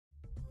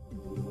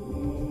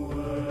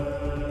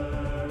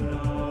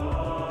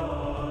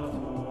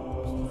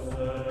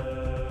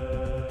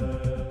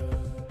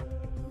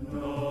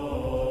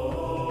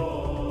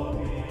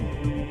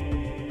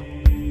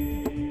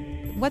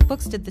What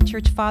books did the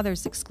Church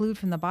Fathers exclude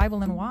from the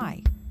Bible and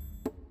why?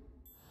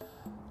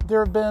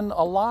 There have been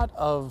a lot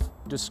of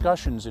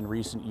discussions in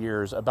recent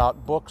years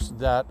about books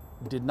that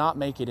did not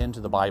make it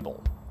into the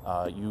Bible.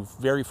 You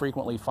very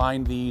frequently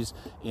find these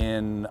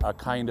in a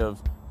kind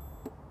of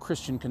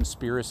Christian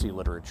conspiracy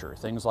literature,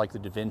 things like the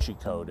Da Vinci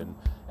Code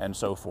and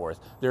so forth.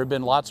 There have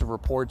been lots of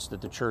reports that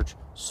the church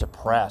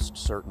suppressed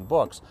certain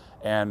books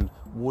and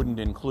wouldn't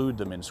include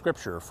them in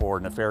Scripture for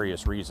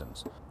nefarious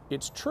reasons.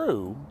 It's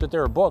true that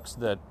there are books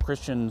that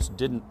Christians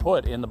didn't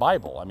put in the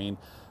Bible. I mean,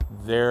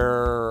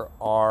 there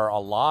are a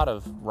lot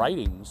of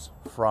writings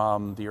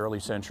from the early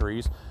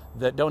centuries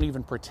that don't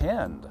even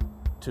pretend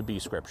to be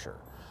Scripture.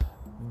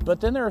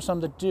 But then there are some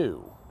that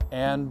do,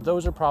 and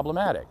those are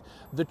problematic.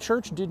 The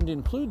church didn't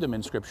include them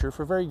in Scripture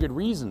for very good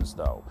reasons,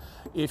 though.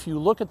 If you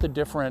look at the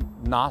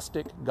different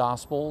Gnostic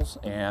Gospels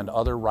and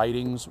other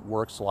writings,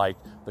 works like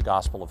the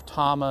Gospel of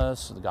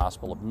Thomas, the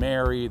Gospel of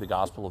Mary, the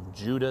Gospel of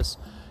Judas,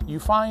 you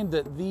find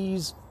that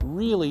these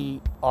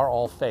really are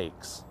all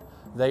fakes.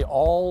 They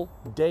all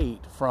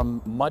date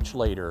from much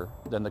later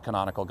than the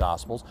canonical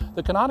Gospels.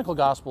 The canonical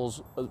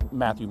Gospels,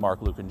 Matthew,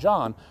 Mark, Luke, and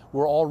John,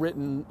 were all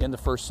written in the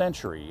 1st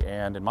century,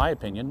 and in my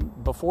opinion,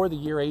 before the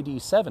year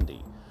AD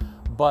 70.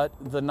 But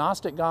the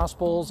Gnostic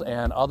Gospels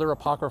and other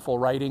apocryphal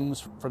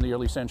writings from the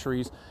early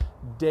centuries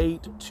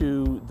date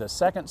to the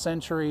 2nd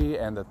century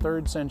and the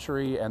 3rd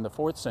century and the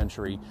 4th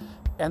century,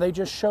 and they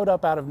just showed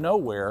up out of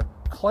nowhere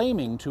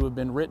claiming to have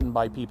been written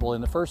by people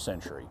in the 1st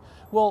century.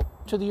 Well,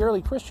 to the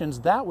early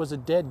Christians, that was a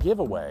dead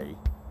giveaway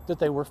that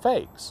they were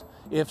fakes.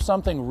 If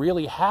something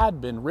really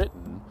had been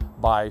written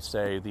by,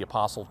 say, the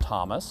Apostle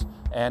Thomas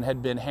and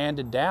had been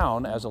handed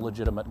down as a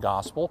legitimate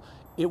gospel,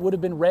 it would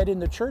have been read in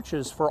the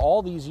churches for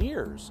all these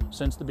years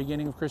since the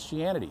beginning of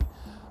Christianity.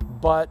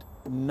 But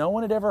no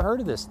one had ever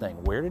heard of this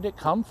thing. Where did it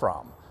come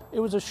from? It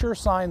was a sure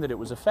sign that it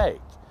was a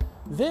fake.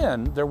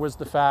 Then there was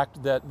the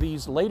fact that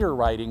these later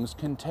writings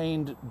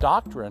contained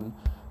doctrine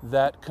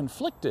that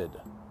conflicted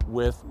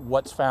with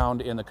what's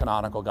found in the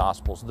canonical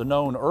Gospels, the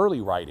known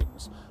early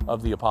writings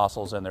of the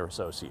apostles and their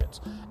associates.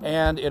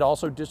 And it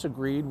also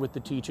disagreed with the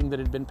teaching that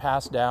had been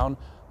passed down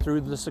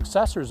through the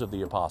successors of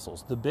the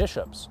apostles, the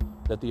bishops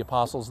that the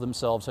apostles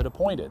themselves had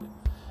appointed.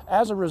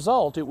 As a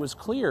result, it was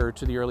clear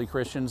to the early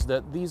Christians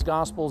that these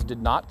Gospels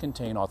did not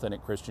contain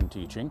authentic Christian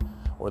teaching,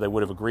 or they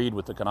would have agreed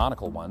with the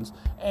canonical ones,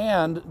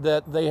 and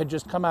that they had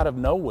just come out of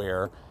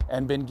nowhere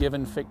and been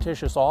given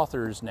fictitious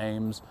authors'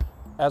 names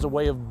as a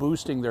way of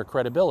boosting their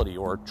credibility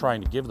or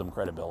trying to give them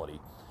credibility.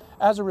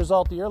 As a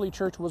result, the early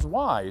church was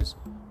wise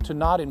to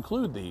not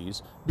include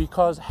these,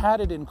 because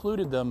had it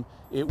included them,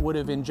 it would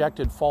have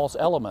injected false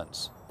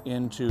elements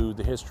into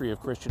the history of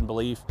Christian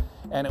belief,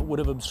 and it would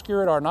have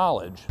obscured our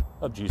knowledge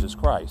of Jesus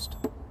Christ.